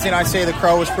reason I say the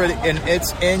Crow was pretty, and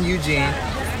it's in Eugene.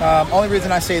 Only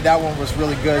reason I say that one was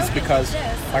really good is because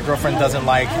my girlfriend doesn't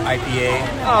like IPA,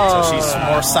 so she's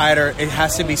more cider. It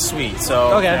has to be sweet,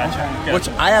 so which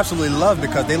I absolutely love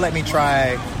because they let me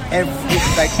try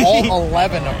all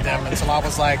 11 of them until I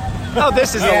was like, oh,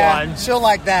 this is the one. She'll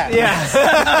like that. Yeah.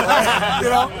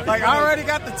 Like I already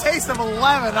got the taste of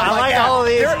 11. I like all of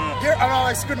these. I'm not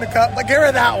like scooting the cup. Like, give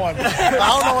her that one. I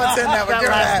don't know what's in that, but give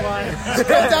her that. She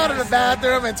goes down to the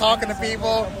bathroom and talking to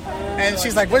people. And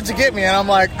she's like, what'd you get me? And I'm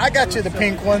like, I got you the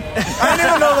pink one. I didn't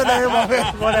even know the name of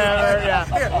it. Whatever,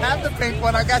 Here, have the pink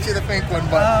one. I got you the pink one.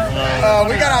 But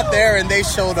we got out there and they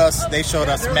showed us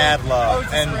mad love.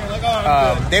 And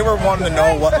they were wanting to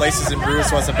know what Laces and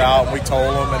Brews was about. And we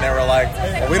told them, and they were like,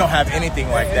 well, we don't have anything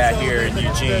like that here in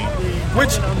Eugene.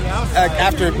 Which,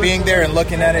 after being there and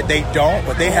looking at it, they don't.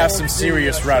 But they have some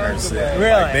serious runners there.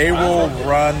 Really? Like, they will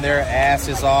run their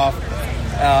asses off.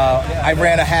 I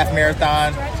ran a half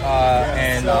marathon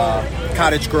in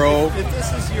Cottage Grove,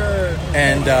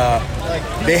 and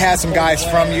they had some guys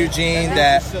from Eugene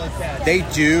that they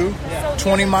do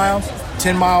 20 miles,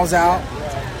 10 miles out,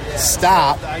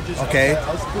 stop, okay,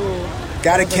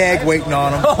 got a keg waiting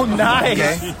on them. Oh,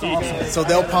 nice. Okay? So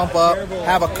they'll pump up,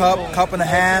 have a cup and a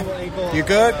half. You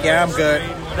good? Yeah, I'm good.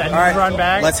 Then all right, run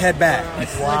back? Let's head back.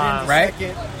 Wow. Right?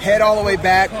 Head all the way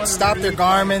back, stop their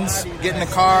Garmins, get in the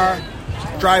car,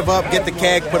 drive up, get the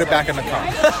keg, put it back in the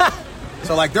car.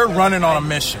 So, like, they're running on a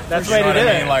mission. That's the way to do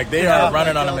it. Like, they are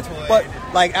running on a mission. But,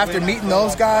 like, after meeting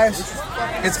those guys,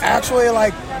 it's actually,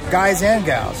 like, guys and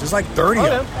gals. It's like 30 of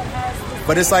them.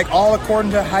 But it's, like, all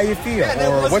according to how you feel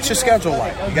or what's your schedule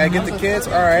like. You got to get the kids?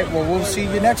 All right, well, we'll see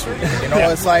you next week.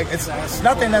 It's like, it's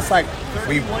nothing that's like,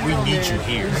 we need you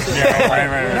here.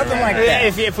 Right. Nothing like that.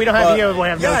 If we don't have you, we'll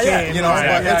have no team.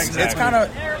 But it's kind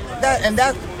of that, and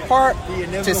that part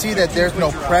to see that there's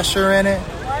no pressure in it.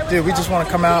 Dude, we just want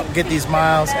to come out, get these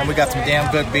miles, and we got some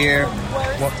damn good beer,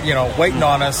 waiting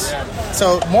on us.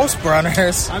 So most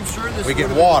runners, we get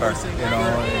water,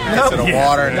 next to the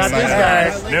water. And not it's like, these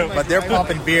guys. Nope. But they're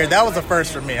pumping beer. That was the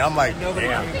first for me. I'm like,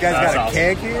 damn, you guys got a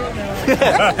keg here?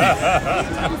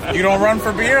 You don't run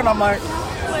for beer? And I'm like,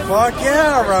 fuck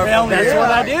yeah, I run for beer. That's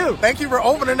what I do. Thank you for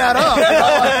opening that up.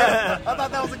 I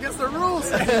thought that was against the rules.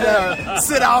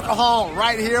 Sit alcohol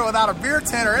right here without a beer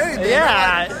tent or anything.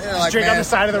 Yeah, like, drink on the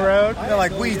side of the road. They're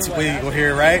like, weed's legal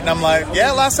here, right? And I'm like,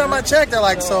 yeah, last time I checked, they're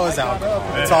like, so is alcohol.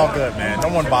 It's all good, man. No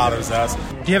one bothers us.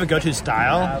 Do you have a go-to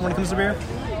style when it comes to beer?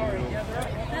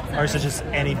 Or is it just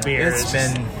any beer? It's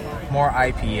been more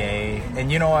IPA.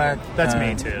 And you know what? That's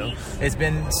me, too. It's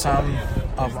been some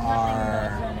of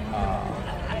our...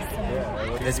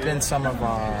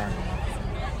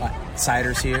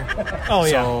 ciders here. Oh,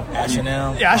 yeah. So,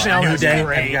 Ashenale. Yeah, Ashenale New is Day.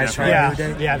 great. Have you guys tried New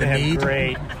Day? Yeah, they have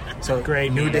great. So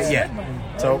Great New beans. Day,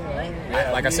 yeah. So,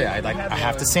 like I said, I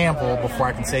have to sample before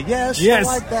I can say yes, Yes.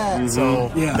 I like that. So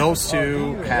those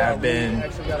two have been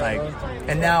like,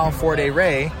 and now 4-Day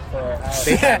Ray,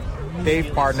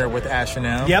 they've partnered with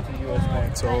H&M. Yep.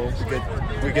 So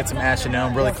we get some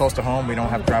H&M really close to home. We don't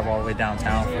have to drive all the way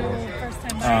downtown.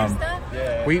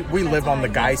 We live on the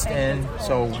Geist end,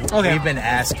 so we've been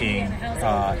asking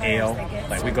Ale.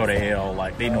 Like we go to Ale,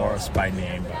 like they know us by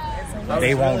name, but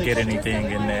they won't get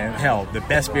anything in there. Hell, the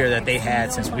best beer that they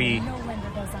had since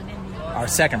our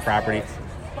second property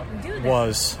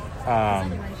was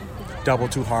Double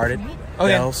Two Hearted.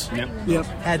 Bells. Yep.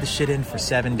 Had the shit in for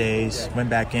 7 days.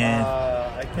 Went back in.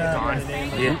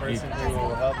 You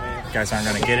guys aren't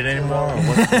gonna get it anymore. Or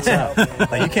what's up?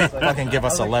 Like you can't fucking give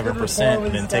us 11%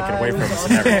 and then take it away from us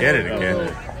and never get it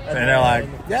again. And they're like,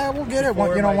 yeah, we'll get it.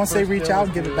 Once they reach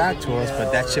out, give it back to us.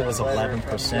 But that shit was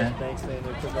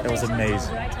 11%. It was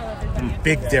amazing.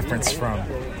 Big difference from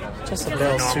just a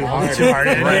Bell's Two Hearted.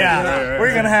 Right. Yeah.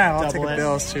 We're gonna have. I'll take a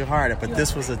Bell's Two Hearted, but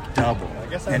this was a double,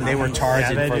 and they were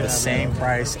charging for the same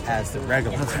price as the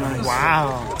regular. Price.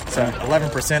 Wow. So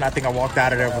 11%. I think I walked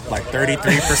out of there with like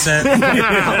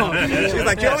 33%. She was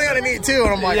like, "You only gonna need 2,"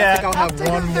 and I'm like, "I think I'll have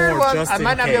one more just I in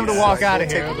might not be able to case." walk Like, out of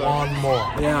we'll here. Take one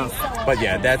more. Yeah. But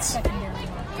yeah, that's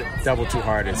Double Two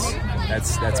Hearted.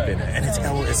 That's been it, and it's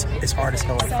hard as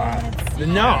hell to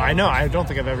find. No, I know. I don't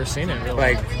think I've ever seen it, really.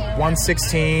 Like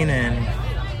 116 and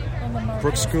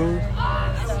Brook School,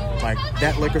 like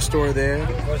that liquor store there,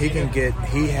 he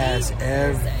has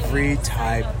every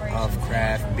type of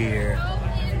craft beer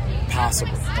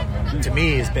possible. To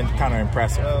me, it's been kind of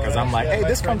impressive because I'm like, hey,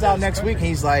 this comes out next week, and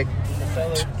he's like,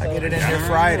 I get it in here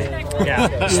Friday.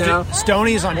 Yeah.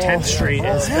 Stoney's on 10th Street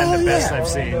has been the best I've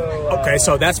seen. Okay,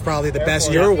 so that's probably the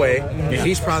best your way, and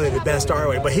he's probably the best our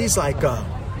way. But he's like,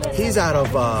 he's out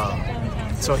of,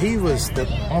 so he was the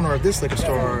owner of this liquor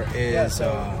store is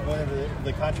out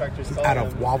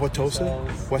of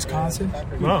Wauwatosa, Wisconsin.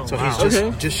 Oh, So he's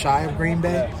just shy of Green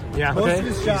Bay. Yeah. Okay.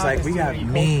 He's like, we got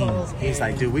mean. He's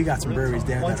like, dude, we got some breweries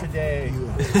there.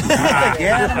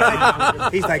 Yeah.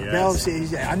 He's like, Bells.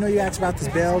 I know you asked about this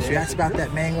Bells. You asked about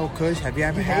that Mango Kush. Have you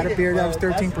ever had a beer that was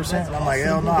 13%? And I'm like,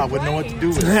 hell no, I wouldn't know what to do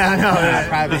with it. Yeah, I know. I'd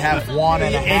probably have one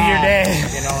and a half In your day.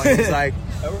 You know. And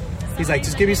he's like,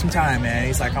 just give me some time, man.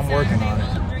 He's like, I'm working on it.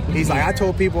 He's like, I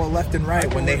told people left and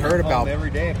right when they heard about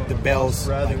the Bells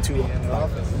like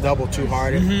Double Two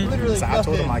Hearted. So I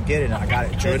told him I get it, and I got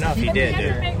it. True enough, he did,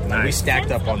 dude. Like, we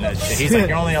stacked up on that shit. He's like,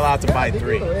 you're only allowed to buy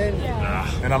 3,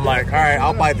 and I'm like, all right,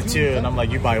 I'll buy the 2, and I'm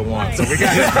like, you buy 1. So we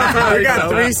got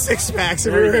 3 6-packs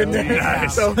and we were in there.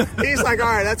 So he's like, all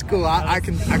right, that's cool. I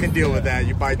can deal with that.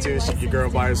 You buy 2, your girl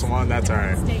buys 1. That's all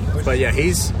right. But yeah,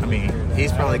 he's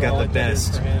probably got the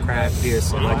best craft beer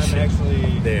selection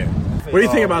there. What do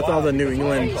you think about all the New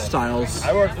England styles?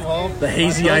 The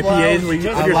hazy IPAs? What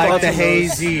I your like thoughts the on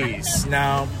those? hazies.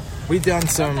 Now, we've done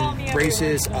some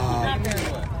races. So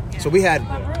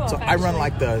I run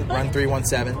like the Run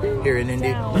 317 here in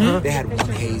Indy. They had one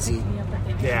hazy.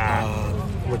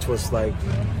 Which was like,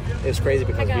 it's crazy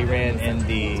because we ran in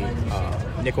the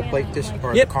Nickel Plate district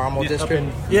or the Caramel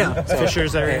district.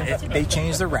 Fisher's area. They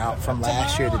changed the route from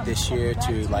last year to this year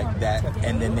to like that,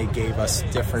 and then they gave us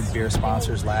different beer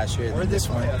sponsors last year than this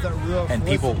one. And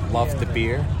people loved the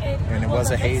beer, and it was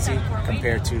a hazy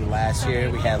compared to last year.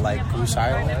 We had like Goose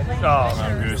Island.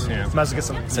 Goose, yeah. Must get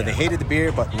some. So they hated the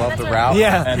beer but loved the route.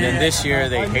 Yeah. And then this year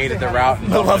they hated the route and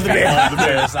loved the beer.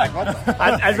 It's like, what the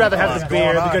I'd rather have the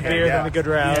beer, the good beer, Yeah. than the good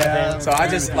route. Yeah. So I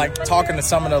just like talking to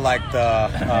some of the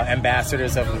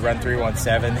ambassadors of the Run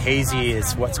 317. Hazy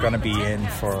is what's going to be in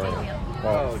for.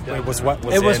 Well, it was what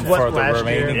was in for the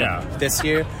remaining this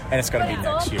year, and it's going to be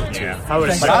next year too. I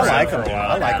would But I like them.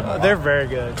 I like them. They're very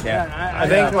good. Yeah. I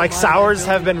think like sours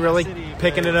have been really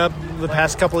picking it up the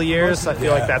past couple of years. I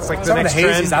feel like that's like the Some next of the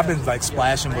hazies trend. I've been like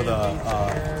splashing with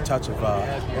a touch of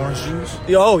orange juice.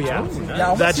 Oh yeah,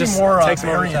 Yeah, that just more takes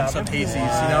more variants of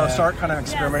hazies. Start kind of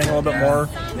experimenting a little bit more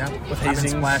with I've been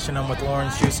hazing. splashing them with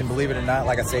orange juice, and believe it or not,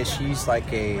 like I say, she's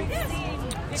like a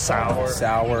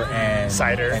sour and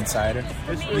cider.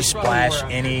 You splash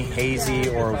any hazy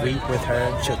or wheat with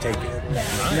her, she'll take it.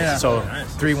 Yeah. So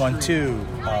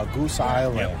 312, Goose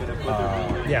Island.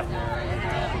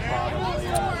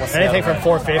 What's Anything the from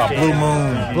 450. Blue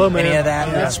Moon. Blue Moon. Any of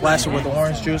that. Splash it with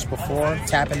orange juice before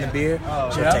tapping the beer,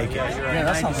 she'll take it. Yeah,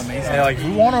 that sounds amazing. And they're like,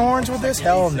 you want an orange with this?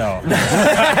 Hell no.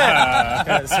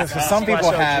 Because some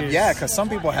people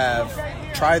have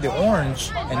tried the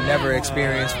orange and never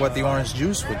experienced what the orange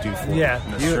juice would do for you. Yeah,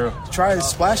 that's true. Try to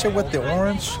splash it with the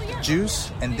orange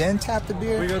juice and then tap the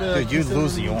beer. Dude, you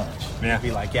lose the orange. Yeah. Be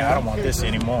like, I don't want this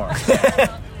anymore.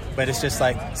 But it's just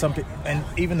like and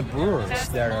even the brewers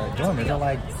that are doing it, they're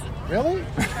like, really?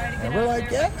 And we're like,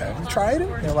 yeah, have you tried it?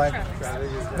 And they're like,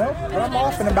 no, but I'm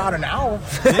off in about an hour.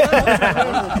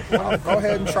 I'll go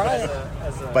ahead and try it.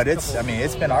 But it's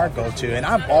been our go-to, and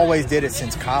I've always did it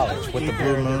since college with the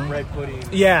Blue Moon.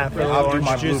 Yeah, I'll do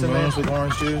my Blue Moons with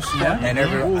orange juice. Yeah. And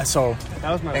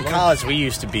in college we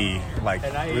used to be like,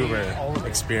 we were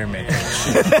experimenting.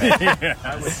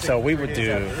 So we would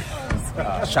do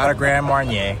a shot of Grand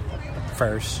Marnier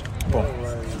first, boom,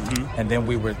 and then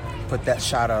we would put that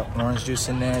shot of orange juice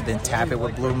in there, then tap it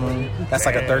with Blue Moon. That's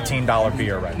like a $13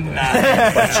 beer right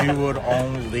there. But you would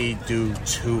only do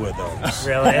 2 of those.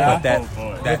 Really? But that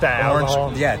alcohol?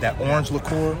 orange, that orange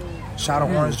liqueur, shot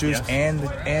of orange juice, and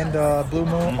Blue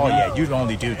Moon. Oh yeah, you'd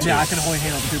only do 2. Yeah, I can only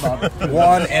handle 2 bottles.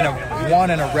 one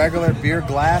in a regular beer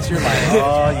glass. You're like,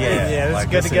 oh yeah, yeah, it's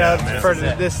good to go for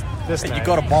this. If you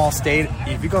go to Ball State,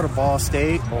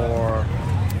 or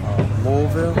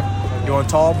Louisville, doing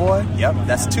Tall Boy, yep,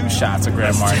 that's 2 shots of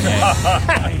Grand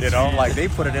Marnier. You know, like they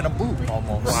put it in a boot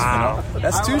almost. Wow. You know?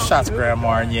 That's 2 shots of Grand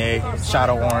Marnier, shot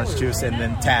of orange juice, and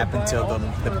then tap until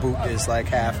the boot is like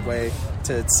halfway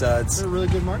to its suds. That's a really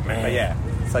good market. But yeah,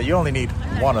 so you only need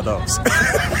 1 of those. You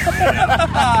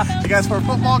guys for a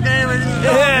football game?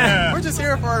 Yeah. We're just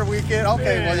here for a weekend.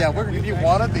 Okay, well, yeah, we're going to give you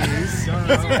 1 of these.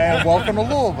 And welcome to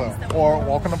Louisville. Or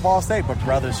welcome to Ball State. But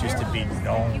Brothers used to be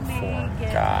known for,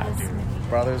 God, dude.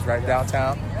 Brothers right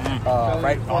downtown,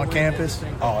 right on campus,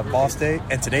 at Ball State.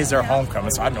 And today's their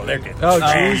homecoming, so I know they're getting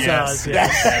Jesus.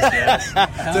 Yes.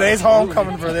 Today's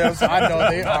homecoming for them, so I know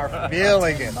they are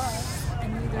feeling it.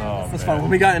 That's fun. When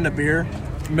we got into beer,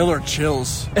 Miller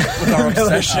Chills with our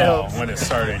obsession. When it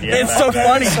started, yeah. It's so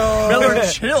funny. Miller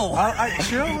Chill.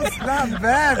 Chill was not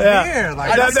bad beer.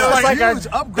 Like, that was like huge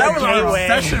our upgrade. That was our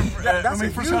obsession. That's when we a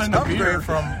first huge got into beer. upgrade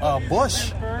from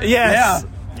Bush. Yes.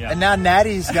 Yeah. And now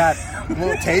Natty's got a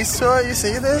little taste to it. You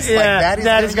see this? Yeah, Like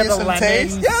Natty's giving got you the some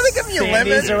taste. lemon, Yeah, they give me a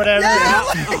lemon Sandies or whatever. Yeah.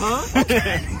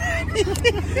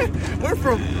 We're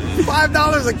from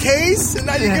 $5 a case, and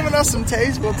now you're giving us some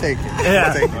taste. We'll take it.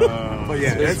 Yeah. We'll take it. But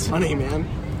yeah, It's funny, man.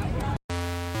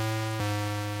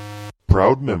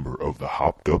 Proud member of the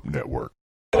Hopped Up Network.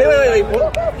 Wait.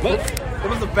 What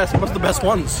was the best? What's the best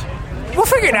ones? We'll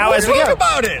figure it out as we Talk go.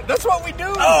 about it. That's what we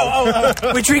do.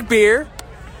 We drink beer.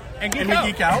 And we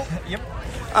geek out. Yep.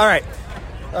 All right.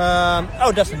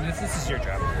 Dustin, this is your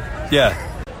job. Yeah.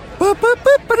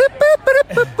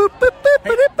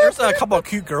 Hey, there's a couple of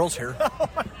cute girls here.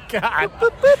 God.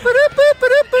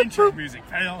 Intro music,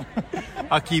 fail.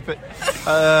 I'll keep it.